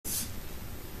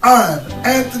I'm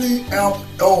Anthony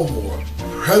Elmore,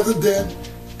 President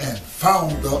and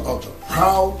founder of the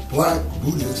Proud Black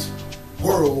Buddhist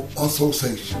World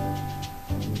Association.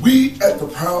 We at the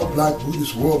Proud Black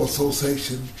Buddhist World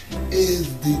Association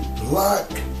is the Black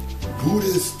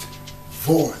Buddhist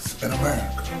voice in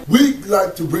America. We'd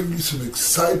like to bring you some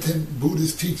exciting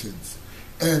Buddhist teachings.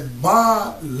 And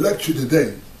my lecture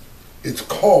today is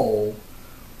called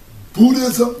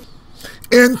Buddhism,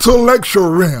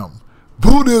 Intellectual Realm.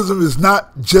 Buddhism is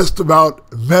not just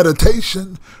about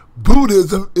meditation.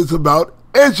 Buddhism is about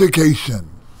education.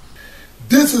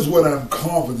 This is what I'm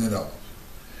confident of.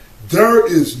 There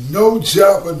is no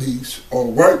Japanese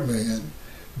or white man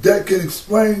that can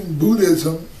explain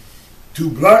Buddhism to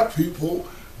black people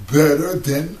better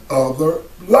than other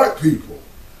black people.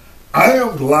 I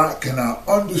am black and I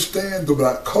understand the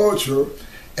black culture,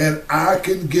 and I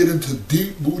can get into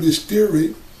deep Buddhist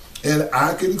theory and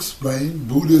I can explain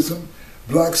Buddhism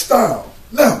black style.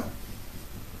 Now,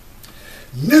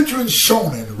 Nichiren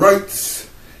Shonin writes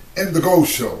in the Go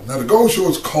Show. Now, the Go Show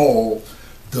is called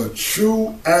The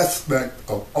True Aspect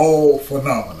of All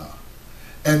Phenomena.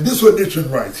 And this is what Nichiren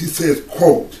writes. He says,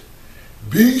 quote,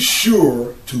 "Be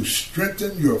sure to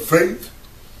strengthen your faith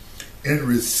and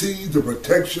receive the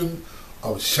protection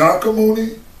of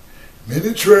Shakyamuni,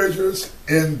 many treasures,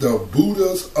 and the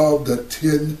Buddhas of the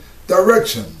 10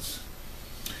 directions."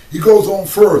 He goes on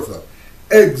further.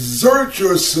 "Exert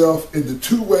yourself in the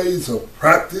two ways of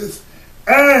practice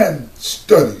and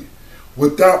study.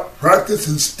 Without practice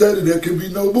and study, there can be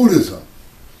no Buddhism."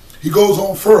 He goes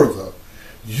on further.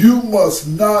 "You must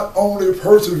not only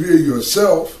persevere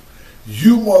yourself,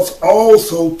 you must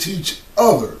also teach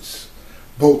others.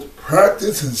 Both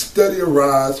practice and study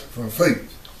arise from faith.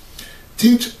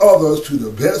 Teach others to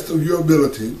the best of your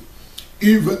ability,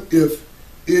 even if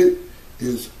it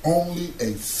is only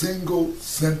a single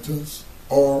sentence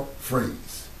or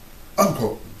phrase."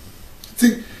 Unquote.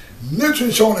 See,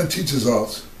 Nichiren Shonin teaches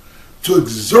us to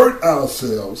exert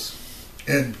ourselves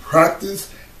in practice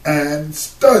and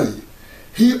study.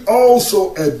 He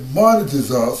also admonishes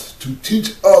us to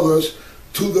teach others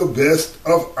to the best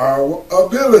of our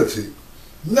ability.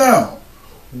 Now,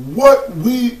 what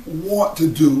we want to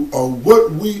do, or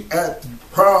what we at the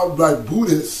Proud Black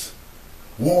Buddhists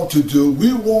want to do,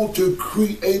 we want to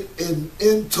create an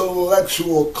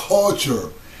intellectual culture.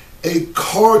 A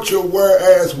culture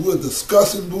whereas we're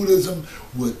discussing Buddhism,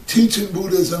 we're teaching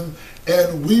Buddhism,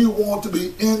 and we want to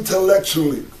be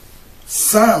intellectually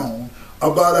sound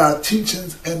about our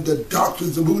teachings and the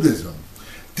doctrines of Buddhism.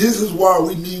 This is why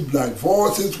we need black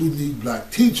voices, we need black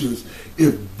teachers.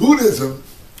 If Buddhism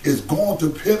is going to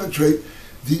penetrate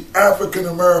the African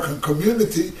American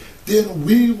community, then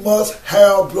we must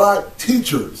have black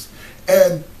teachers.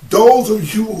 And those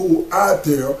of you who are out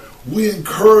there, we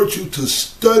encourage you to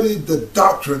study the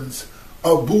doctrines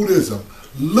of Buddhism.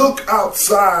 Look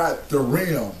outside the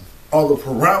realm or the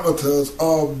parameters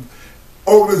of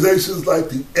organizations like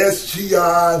the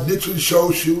SGI, Nichiren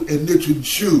Shoshu, and Nichiren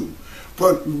Shu.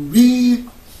 But read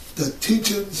the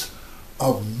teachings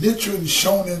of Nichiren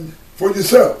Shonin for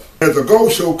yourself. There's a Go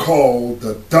Show called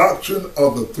The Doctrine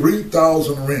of the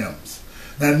 3,000 Realms.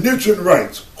 Now, Nichiren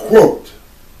writes, quote,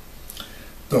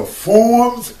 "The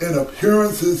forms and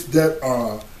appearances that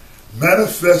are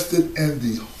manifested in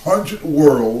the 100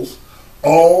 worlds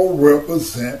all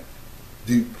represent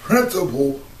the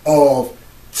principle of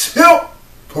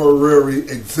temporary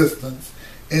existence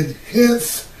and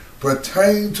hence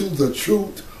pertain to the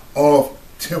truth of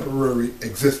temporary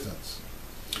existence.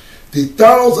 The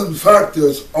 1,000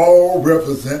 factors all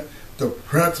represent the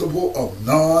principle of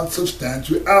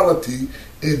non-substantiality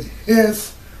and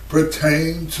hence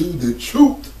pertain to the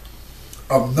truth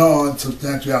of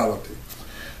non-substantiality.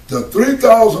 The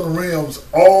 3,000 realms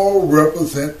all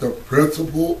represent the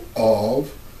principle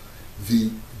of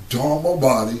the Dharma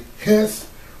body, hence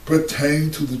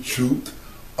pertain to the truth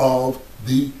of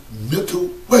the middle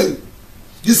way."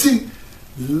 You see,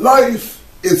 life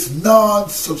is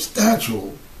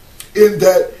non-substantial in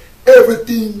that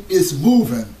everything is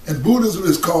moving. And Buddhism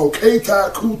is called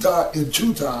Keitai, Kutai, and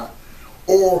Chutai,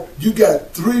 or you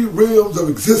got 3 realms of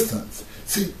existence.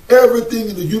 See, everything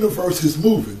in the universe is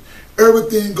moving.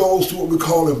 Everything goes to what we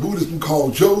call in Buddhism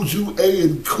called Joju, A,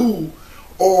 and Ku,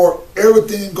 or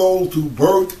everything goes to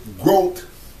birth, growth,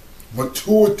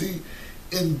 maturity,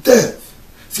 and death.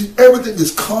 See, everything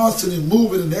is constantly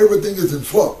moving and everything is in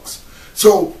flux.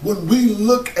 So when we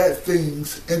look at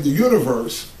things in the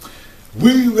universe,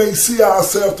 we may see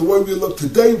ourselves the way we look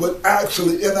today, but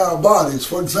actually in our bodies.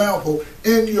 For example,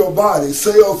 in your body,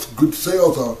 good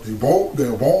cells are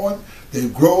they're born, they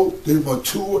grow, they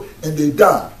mature, and they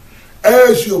die.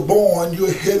 as you're born,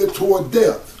 you're headed toward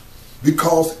death,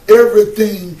 because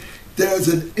everything, there's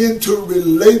an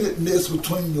interrelatedness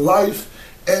between life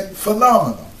and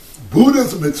phenomena.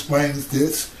 Buddhism explains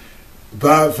this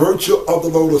by virtue of the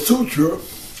Lotus Sutra,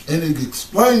 and it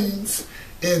explains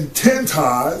in 10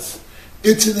 ties,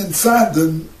 Nichiren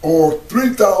Shonin, or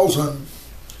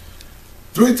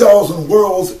 3,000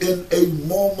 worlds in a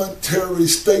momentary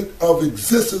state of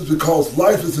existence, because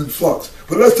life is in flux.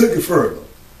 But let's take it further.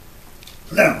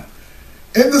 Now,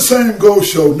 in the same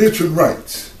Gosho, Nichiren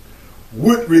writes,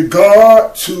 with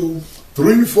regard to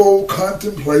threefold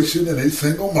contemplation in a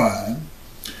single mind,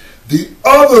 the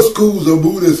other schools of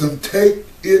Buddhism take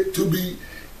it to be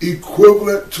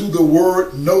equivalent to the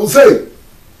word noze,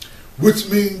 which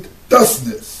means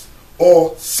thusness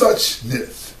or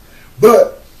suchness.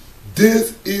 But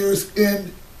this is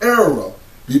in error,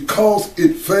 because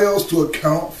it fails to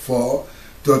account for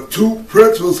the two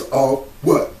principles of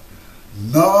what?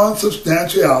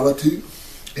 Non-substantiality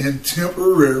and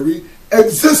temporary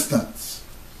existence.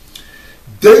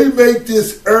 They make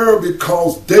this error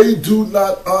because they do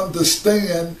not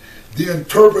understand the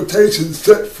interpretation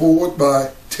set forward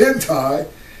by Tentai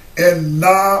and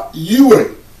Na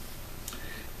Yue.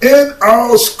 In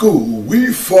our school,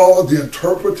 we follow the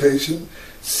interpretation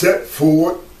set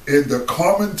forward in the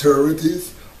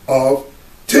commentaries of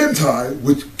Tentai,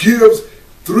 which gives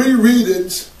 3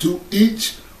 readings to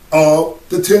each of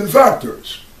the 10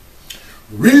 factors.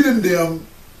 Reading them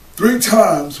 3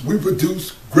 times, we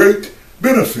produce great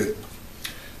benefit.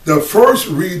 The first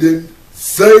reading,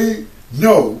 say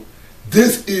no,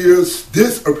 this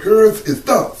appearance is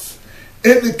thus,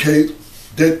 indicate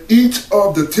that each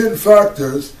of the 10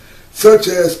 factors, such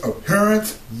as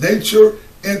appearance, nature,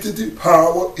 entity,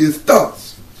 power, is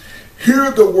thus.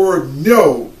 Here the word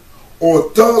no,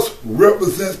 or thus,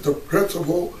 represents the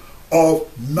principle of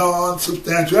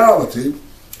non-substantiality,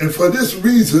 and for this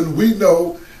reason we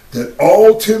know that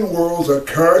all 10 worlds are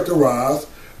characterized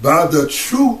by the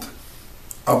truth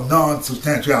of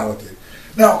non-substantiality.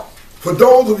 Now, for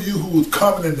those of you who are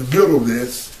coming in the middle of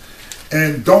this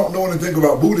and don't know anything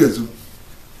about Buddhism,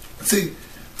 see,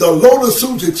 the Lotus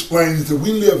Sutra explains that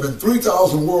we live in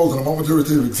 3,000 worlds in a momentary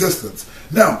state of existence.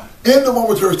 Now, in the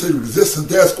momentary state of existence,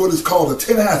 there's what is called the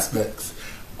 10 aspects.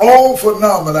 All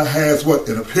phenomena has what?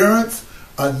 An appearance,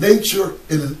 a nature,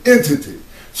 and an entity.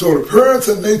 So an appearance,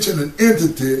 a nature, and an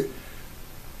entity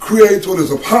creates what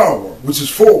is a power, which is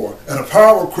 4, and a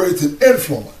power creates an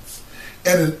influence.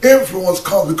 And an influence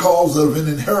comes because of an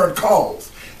inherent cause.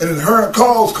 An inherent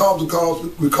cause comes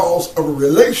because of a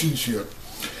relationship.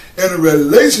 And a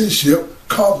relationship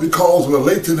comes because of a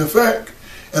latent effect.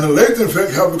 And a latent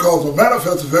effect happens because of a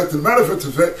manifest effect. And a manifest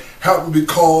effect happens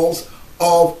because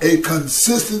of a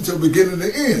consistency of beginning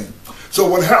and end. So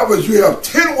what happens, you have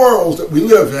 10 worlds that we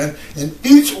live in, and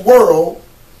each world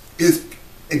is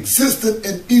existent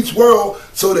in each world.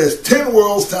 So there's 10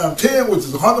 worlds times 10, which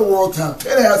is 100 worlds times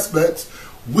 10 aspects,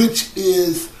 which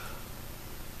is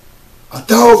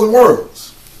 1,000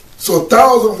 worlds. So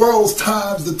 1,000 worlds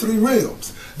times the 3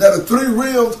 realms. Now the 3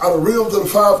 realms are the realms of the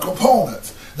 5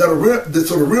 components. Now the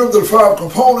realms of the 5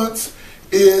 components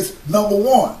is number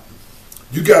 1.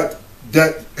 You got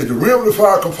that, and the realm of the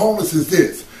 5 components is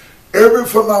this. Every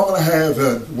phenomenon has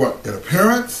an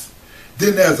appearance,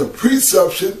 then there's a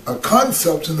perception, a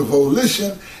conception, a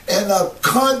volition, and a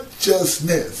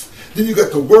consciousness. Then you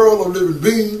got the world of living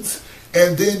beings,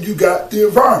 and then you got the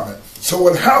environment. So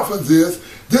what happens is,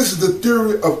 this is the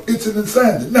theory of Nichiren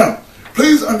Shonin. Now,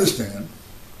 please understand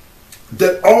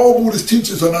that all Buddhist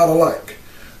teachings are not alike.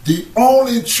 The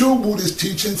only true Buddhist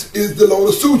teachings is the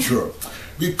Lotus Sutra,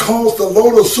 because the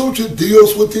Lotus Sutra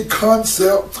deals with the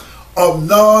concept of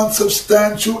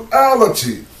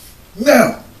non-substantiality.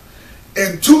 Now,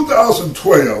 in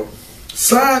 2012,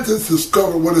 scientists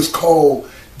discovered what is called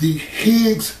the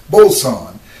Higgs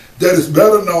boson, that is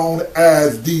better known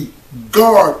as the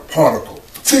God particle.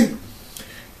 See,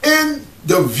 in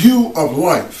the view of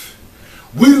life,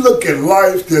 we look at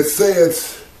life that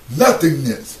says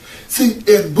nothingness. See,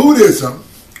 in Buddhism,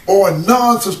 or in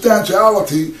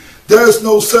non-substantiality, there's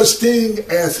no such thing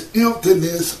as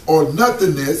emptiness or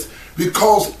nothingness,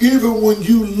 because even when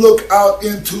you look out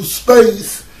into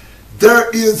space, there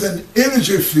is an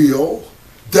energy field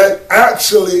that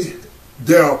actually,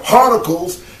 there are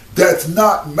particles that's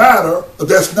not matter,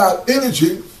 that's not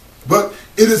energy, but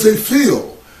it is a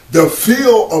field. The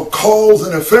field of cause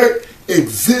and effect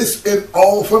exists in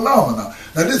all phenomena.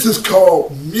 Now this is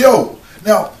called Myo.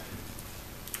 Now,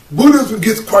 Buddhism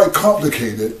gets quite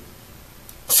complicated.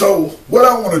 So what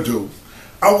I want to do,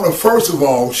 I want to first of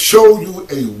all show you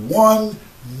a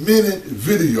 1-minute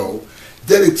video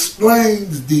that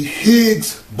explains the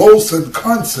Higgs boson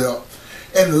concept.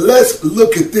 And let's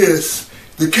look at this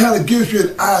that kind of gives you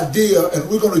an idea, and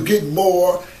we're going to get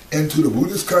more into the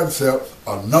Buddhist concept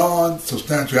of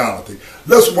non-substantiality.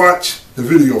 Let's watch the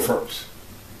video first.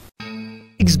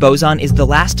 Higgs boson is the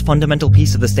last fundamental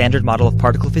piece of the standard model of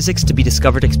particle physics to be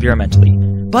discovered experimentally.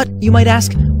 But you might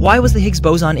ask, why was the Higgs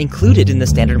boson included in the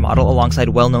standard model alongside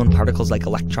well-known particles like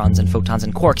electrons and photons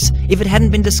and quarks if it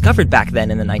hadn't been discovered back then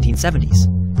in the 1970s?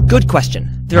 Good question.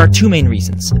 There are two main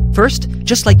reasons. First,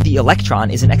 just like the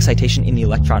electron is an excitation in the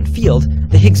electron field,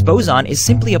 the Higgs boson is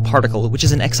simply a particle which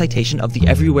is an excitation of the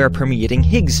everywhere permeating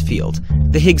Higgs field.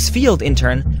 The Higgs field, in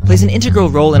turn, plays an integral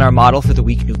role in our model for the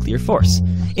weak nuclear force.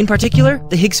 In particular,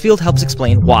 the Higgs field helps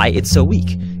explain why it's so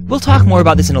weak. We'll talk more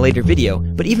about this in a later video,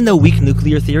 but even though weak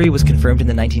nuclear theory was confirmed in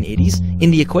the 1980s, in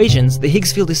the equations, the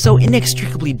Higgs field is so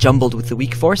inextricably jumbled with the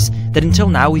weak force that until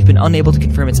now we've been unable to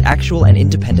confirm its actual and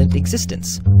independent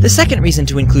existence. The second reason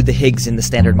to include the Higgs in the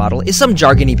standard model is some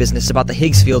jargony business about the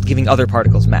Higgs field giving other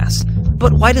particles mass.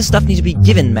 But why does stuff need to be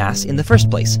given mass in the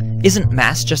first place? Isn't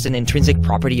mass just an intrinsic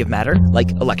property of matter,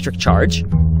 like electric charge?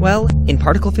 Well, in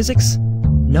particle physics,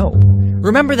 no.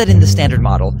 Remember that in the standard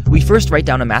model, we first write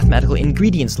down a mathematical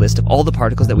ingredients list of all the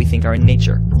particles that we think are in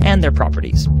nature, and their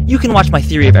properties. You can watch my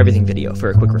Theory of Everything video for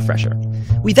a quick refresher.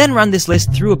 We then run this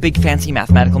list through a big fancy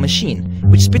mathematical machine,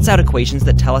 which spits out equations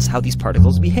that tell us how these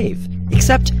particles behave.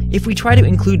 Except, if we try to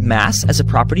include mass as a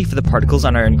property for the particles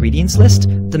on our ingredients list,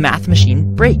 the math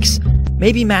machine breaks.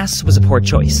 Maybe mass was a poor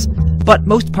choice. But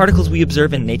most particles we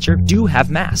observe in nature do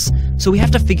have mass, so we have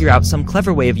to figure out some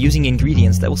clever way of using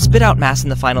ingredients that will spit out mass in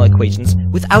the final equations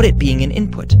without it being an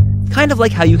input. Kind of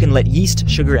like how you can let yeast,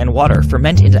 sugar, and water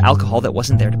ferment into alcohol that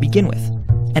wasn't there to begin with.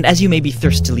 And as you may be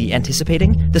thirstily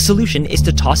anticipating, the solution is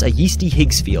to toss a yeasty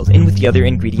Higgs field in with the other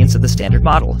ingredients of the standard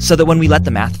model, so that when we let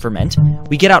the math ferment,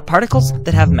 we get out particles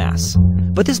that have mass.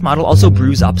 But this model also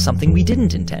brews up something we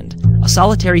didn't intend, a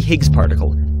solitary Higgs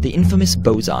particle, the infamous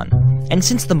boson. And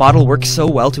since the model works so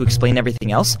well to explain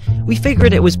everything else, we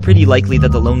figured it was pretty likely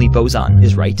that the lonely boson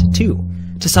is right too.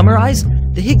 To summarize,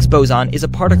 the Higgs boson is a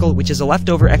particle which is a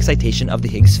leftover excitation of the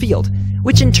Higgs field,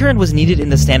 which in turn was needed in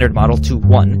the standard model to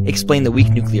 1. Explain the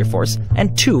weak nuclear force,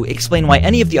 and 2. Explain why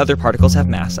any of the other particles have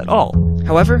mass at all.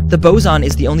 However, the boson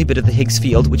is the only bit of the Higgs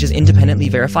field which is independently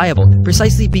verifiable,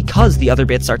 precisely because the other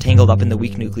bits are tangled up in the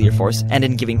weak nuclear force and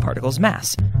in giving particles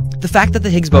mass. The fact that the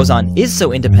Higgs boson is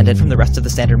so independent from the rest of the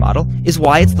standard model is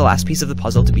why it's the last piece of the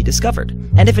puzzle to be discovered.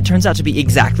 And if it turns out to be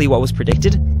exactly what was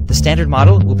predicted, the standard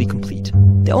model will be complete.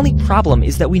 The only problem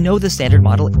is that we know the standard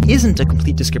model isn't a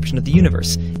complete description of the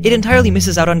universe. It entirely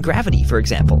misses out on gravity, for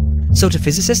example. So to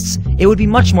physicists, it would be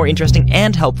much more interesting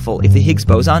and helpful if the Higgs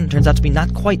boson turns out to be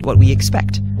not quite what we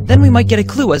expect. Then we might get a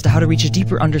clue as to how to reach a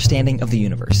deeper understanding of the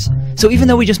universe. So even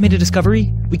though we just made a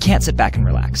discovery, we can't sit back and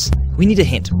relax. We need a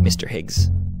hint, Mr.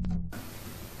 Higgs.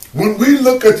 When we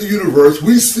look at the universe,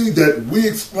 we see that we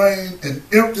explain an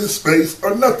empty space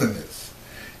or nothingness.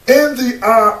 In the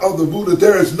eye of the Buddha,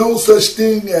 there is no such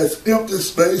thing as empty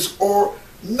space or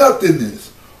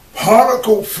nothingness.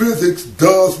 Particle physics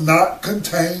does not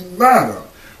contain matter.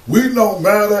 We know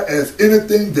matter as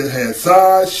anything that has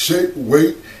size, shape,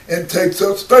 weight, and takes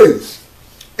up space.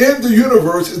 In the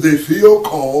universe is a field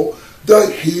called the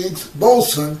Higgs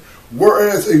boson,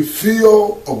 whereas a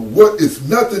field of what is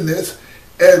nothingness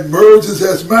emerges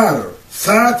as matter.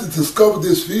 Scientists discovered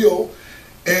this field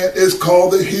and it's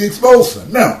called the Higgs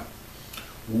boson. Now,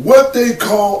 what they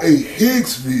call a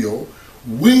Higgs field,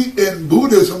 we in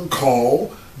Buddhism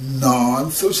call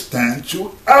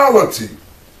non-substantiality.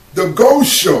 The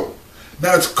Ghost Show.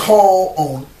 Now it's called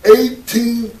on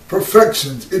 18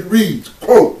 Perfections. It reads,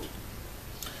 quote,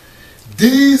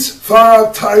 "These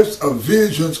 5 types of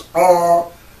visions are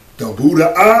the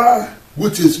Buddha eye,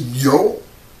 which is Myo,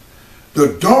 the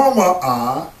Dharma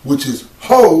eye, which is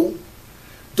Ho,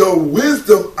 the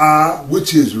wisdom eye,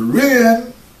 which is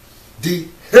Ren, the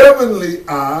heavenly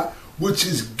eye, which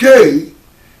is Ge,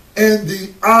 and the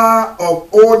eye of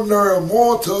ordinary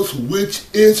mortals, which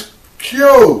is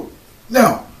Kyo."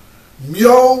 Now,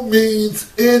 Myo means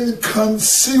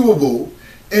inconceivable,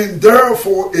 and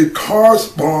therefore it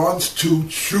corresponds to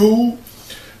true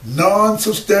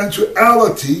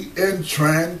non-substantiality and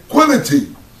tranquility,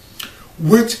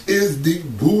 which is the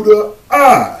Buddha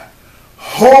eye.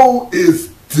 Ho is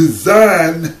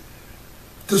designated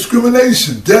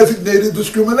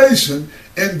discrimination,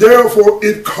 and therefore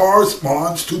it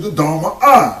corresponds to the Dharma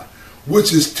eye,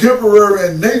 which is temporary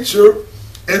in nature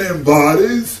and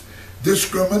embodies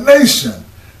discrimination.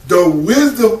 The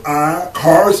wisdom eye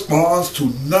corresponds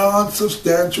to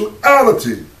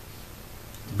non-substantiality,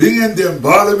 being the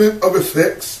embodiment of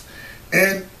effects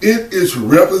and it is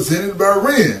represented by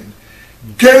Ren.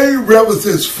 Gei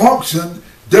represents function,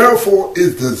 therefore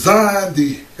is designed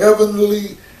the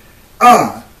heavenly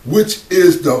I, which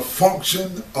is the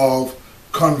function of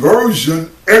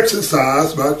conversion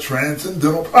exercised by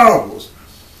transcendental powers.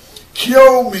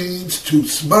 Kyo means to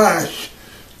smash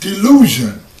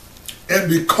delusion, and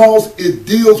because it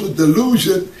deals with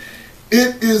delusion,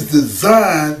 it is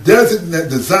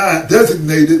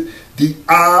designated the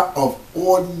eye of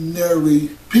ordinary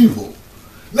people.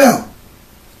 Now,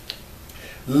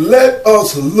 let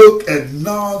us look at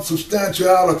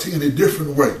non-substantiality in a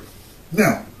different way.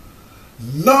 Now,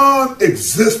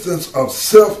 non-existence of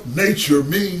self-nature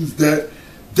means that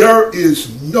there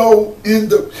is no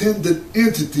independent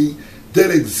entity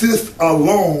that exists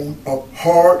alone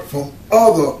apart from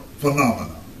other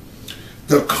phenomena.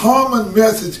 The common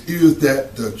message is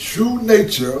that the true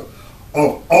nature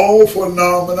of all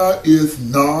phenomena is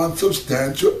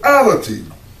non-substantiality,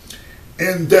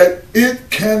 and that it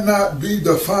cannot be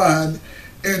defined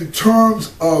in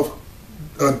terms of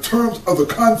the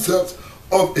concepts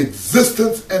of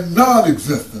existence and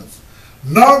non-existence.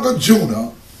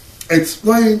 Nagarjuna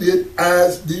explained it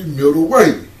as the middle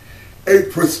way, a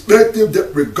perspective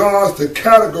that regards the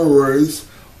categories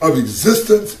of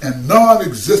existence and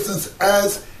non-existence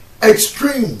as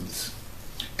extremes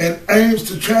and aims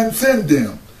to transcend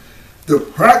them. The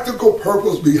practical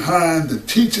purpose behind the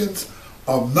teachings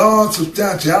of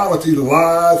non-substantiality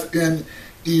lies in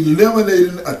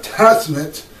eliminating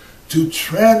attachment to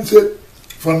transit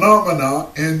phenomena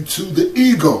into the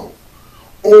ego,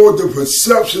 or the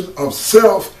perception of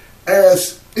self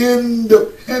as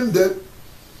independent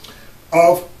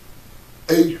of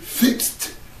a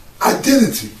fixed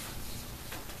identity.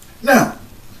 Now,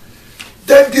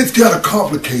 that gets kind of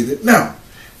complicated. Now,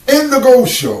 in the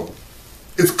Gosho,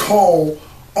 it's called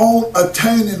On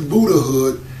Attaining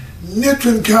Buddhahood.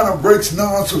 Nichiren kind of breaks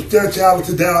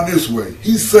non-substantiality down this way.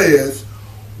 He says,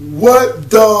 what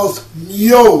does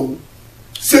Myo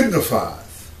signify?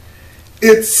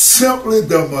 It's simply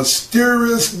the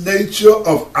mysterious nature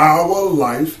of our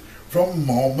life from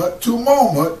moment to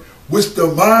moment, which the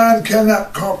mind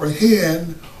cannot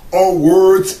comprehend or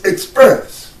words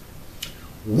express.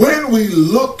 When we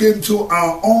look into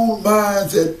our own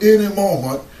minds at any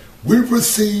moment, we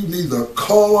perceive neither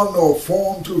color nor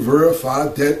form to verify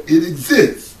that it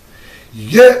exists.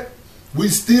 Yet, we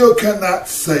still cannot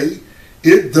say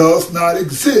it does not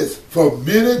exist, for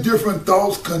many different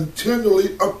thoughts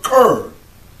continually occur.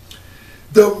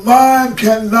 The mind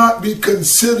cannot be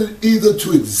considered either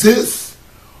to exist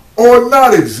or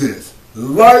not exist.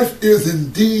 Life is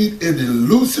indeed an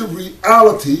elusive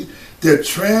reality that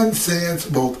transcends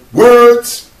both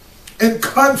words and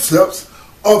concepts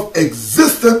of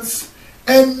existence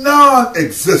and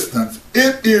non-existence.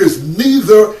 It is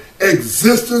neither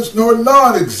existence nor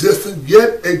non-existence,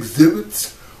 yet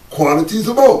exhibits qualities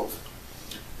of both.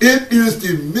 It is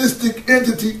the mystic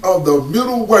entity of the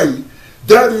middle way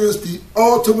that is the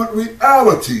ultimate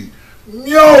reality.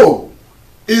 Myo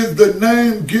is the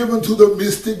name given to the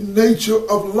mystic nature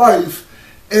of life,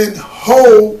 and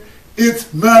Ho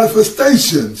its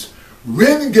manifestations.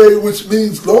 Renge, which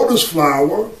means lotus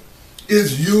flower,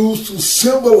 is used to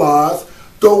symbolize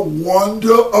the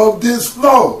wonder of this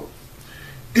law.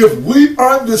 If we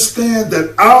understand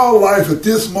that our life at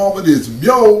this moment is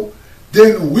Myo,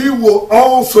 then we will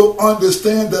also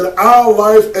understand that our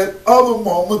life at other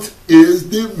moments is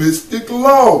the mystic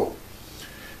law.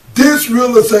 This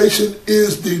realization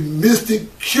is the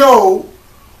mystic Kyo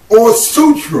or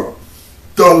Sutra.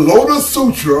 The Lotus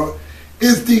Sutra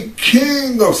is the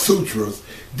king of sutras,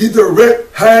 the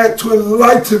direct path to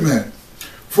enlightenment,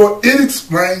 for it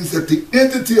explains that the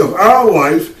entity of our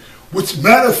life, which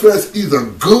manifests either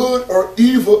good or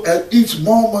evil at each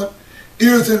moment,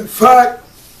 is in fact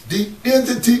the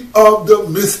entity of the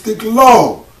mystic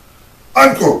law,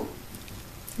 unquote.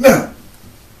 Now,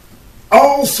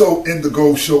 also in the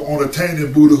Gosho on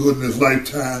attaining Buddhahood in his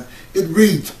lifetime, it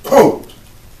reads, quote,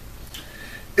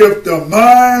 if the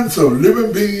minds of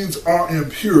living beings are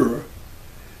impure,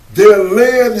 their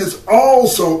land is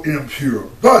also impure.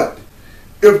 But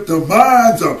if the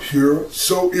minds are pure,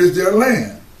 so is their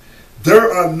land.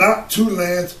 There are not two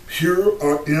lands, pure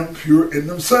or impure in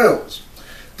themselves.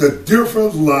 The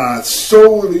difference lies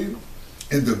solely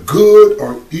in the good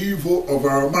or evil of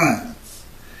our minds.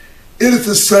 It is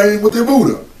the same with the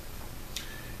Buddha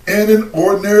and an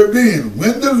ordinary being.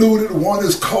 When deluded, one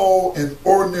is called an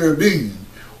ordinary being.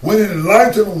 When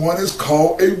enlightened, one is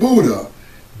called a Buddha.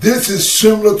 This is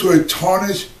similar to a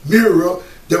tarnished mirror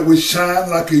that would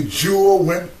shine like a jewel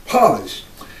when polished.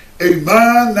 A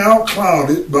mind now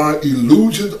clouded by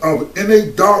illusions of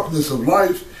innate darkness of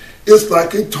life is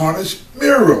like a tarnished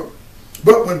mirror.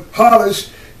 But when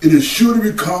polished, it is sure to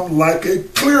become like a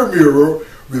clear mirror,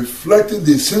 reflecting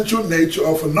the essential nature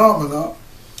of phenomena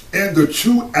and the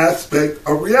true aspect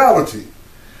of reality.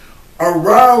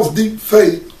 Arouse deep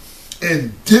faith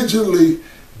and diligently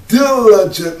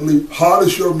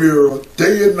polish your mirror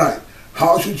day and night.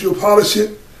 How should you polish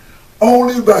it?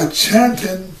 Only by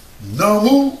chanting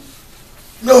Namu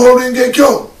Myoho Renge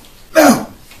Kyo. Now,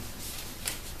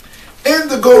 in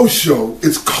the Gosho,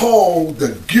 it's called the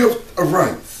gift of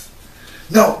rights.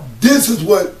 Now, this is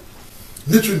what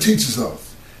Nichiren teaches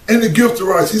us. In the gift of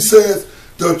rights, he says,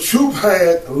 the true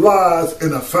path lies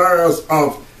in affairs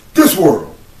of this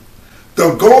world.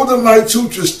 The Golden Light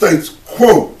Sutra states,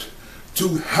 quote,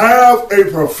 to have a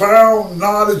profound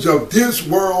knowledge of this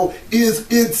world is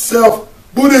itself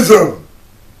Buddhism.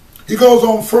 He goes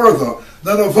on further.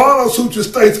 The Nirvana Sutra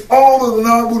states all of the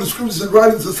non-Buddhist scriptures and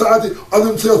writings of society are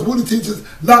themselves Buddhist teachings,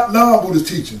 not non-Buddhist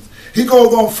teachings. He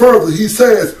goes on further. He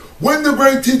says, when the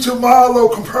great teacher Milo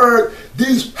compared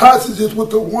these passages with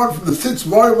the one from the 6th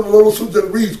volume of the Lotus Sutra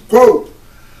that reads, quote,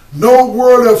 no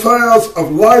worldly affairs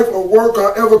of life or work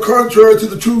are ever contrary to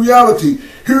the true reality.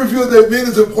 He revealed their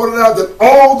meanings and pointed out that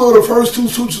although the first two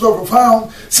sutras are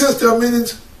profound, since their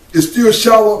meanings is still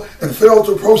shallow and fail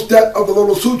to approach that of the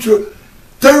Lotus Sutra,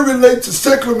 they relate to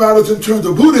secular matters in terms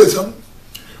of Buddhism,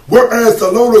 whereas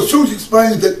the Lotus Sutra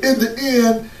explains that in the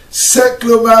end,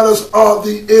 secular matters are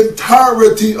the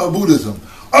entirety of Buddhism.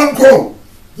 Unquote.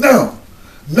 Now,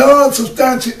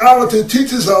 non-substantiality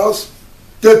teaches us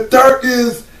that there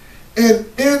is an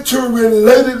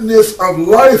interrelatedness of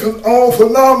life and all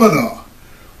phenomena.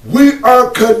 We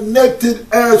are connected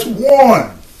as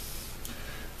one.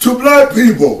 To black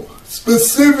people,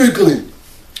 specifically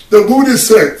the Buddhist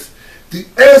sects, the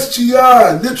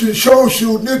SGI, Nichiren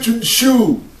Shoshu, Nichiren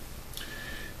Shu,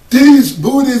 these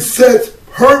Buddhist sects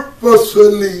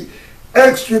purposefully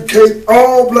extricate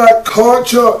all black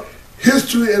culture,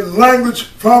 history, and language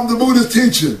from the Buddhist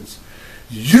teachings.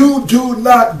 You do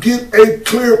not get a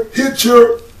clear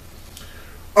picture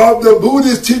of the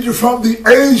Buddhist teaching from the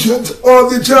Asians or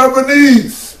the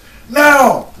Japanese.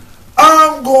 Now,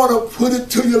 I'm going to put it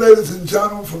to you, ladies and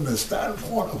gentlemen, from the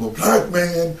standpoint of a black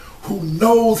man who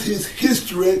knows his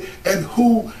history and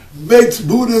who makes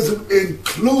Buddhism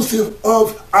inclusive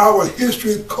of our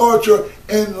history, culture,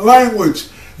 and language.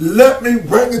 Let me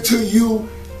bring it to you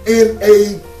in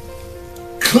a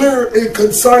clear and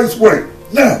concise way.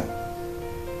 Now,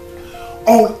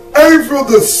 on April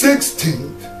the 16th,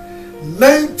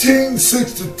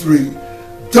 1963,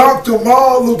 Dr.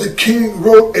 Martin Luther King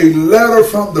wrote a letter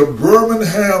from the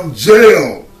Birmingham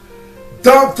jail.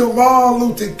 Dr. Martin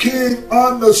Luther King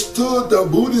understood the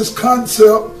Buddhist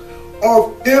concept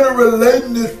of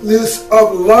interrelatedness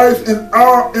of life in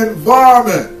our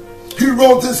environment. He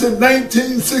wrote this in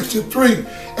 1963,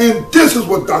 and this is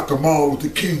what Dr. Martin Luther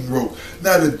King wrote.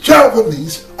 Now, the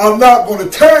Japanese are not going to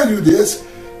tell you this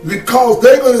because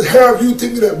they're going to have you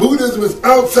thinking that Buddhism is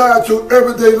outside your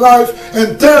everyday life,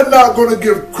 and they're not going to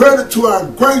give credit to our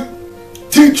great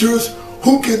teachers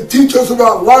who can teach us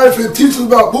about life and teach us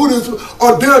about Buddhism,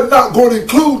 or they're not going to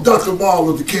include Dr. Martin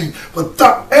Luther King. But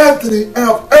Dr. Anthony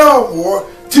F. Elmore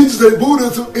teaches a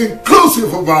Buddhism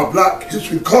inclusive of our black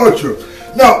history culture.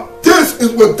 Now, this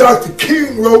is what Dr.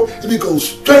 King wrote, and he goes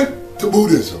straight to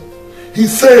Buddhism. He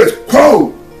says,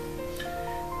 quote,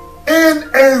 in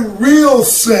a real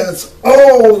sense,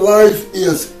 all life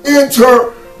is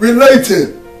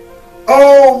interrelated.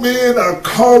 All men are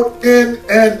caught in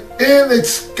an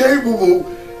inescapable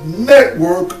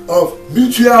network of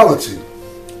mutuality,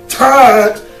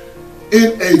 tied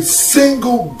in a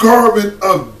single garment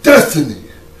of destiny.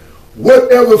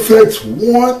 Whatever affects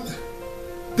one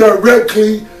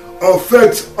directly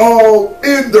affects all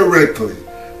indirectly.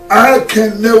 I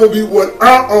can never be what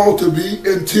I ought to be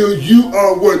until you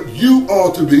are what you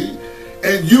ought to be,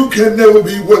 and you can never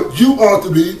be what you ought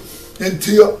to be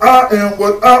until I am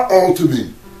what I ought to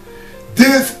be.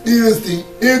 This is the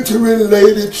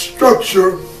interrelated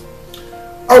structure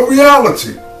of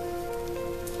reality.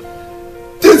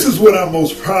 This is what I'm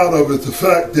most proud of, is the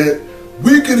fact that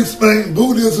we can explain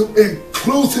Buddhism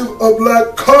inclusive of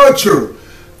black culture.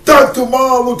 Dr.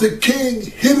 Martin Luther King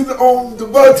hit it on the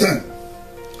button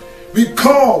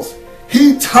because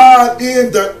he tied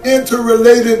in the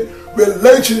interrelated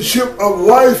relationship of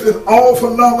life in all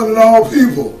phenomena and all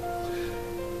people.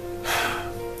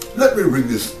 Let me bring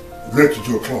this lecture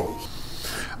to a close.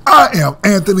 I am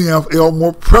Anthony F.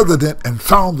 Elmore, President and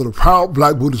founder of the Proud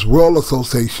Black Buddhist World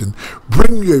Association,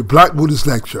 bringing you a Black Buddhist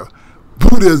lecture,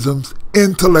 Buddhism's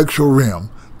Intellectual Realm.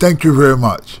 Thank you very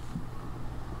much.